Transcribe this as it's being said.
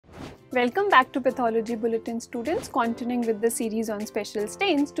Welcome back to Pathology Bulletin students. Continuing with the series on special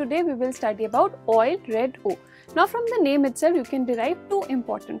stains, today we will study about oil red O. Now from the name itself you can derive two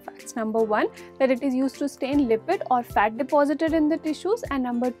important facts. Number one, that it is used to stain lipid or fat deposited in the tissues, and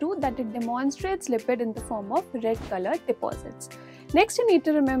number two, that it demonstrates lipid in the form of red color deposits. Next you need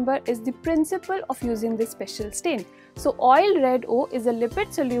to remember is the principle of using this special stain. So oil red O is a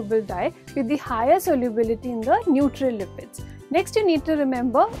lipid soluble dye with the higher solubility in the neutral lipids. Next you need to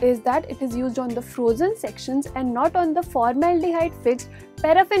remember is that it is used on the frozen sections and not on the formaldehyde fixed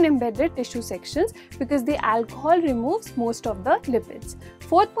paraffin embedded tissue sections, because the alcohol removes most of the lipids.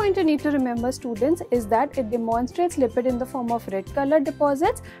 Fourth point you need to remember students is that it demonstrates lipid in the form of red color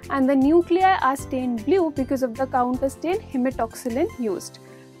deposits, and the nuclei are stained blue because of the counter stain hematoxylin used.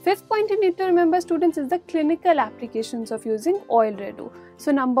 Fifth point you need to remember students is the clinical applications of using oil red O.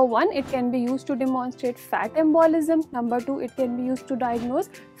 So number one, it can be used to demonstrate fat embolism. Number two, it can be used to diagnose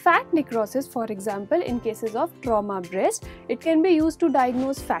fat necrosis, for example in cases of trauma breast. It can be used to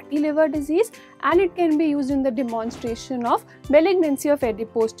diagnose fatty liver disease, and it can be used in the demonstration of malignancy of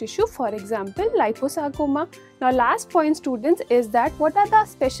adipose tissue, for example liposarcoma. Now last point students is that what are the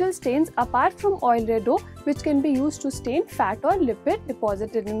special stains apart from oil red O which can be used to stain fat or lipid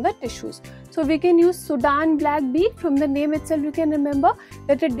deposited in the tissues. So we can use Sudan black beet. From the name itself you can remember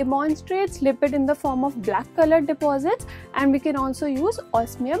that it demonstrates lipid in the form of black colored deposits, and we can also use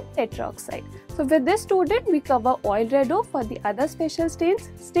osmium tetroxide. So with this student we cover oil red O. For the other special stains,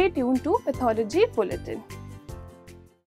 stay tuned to Pathology Bulletin.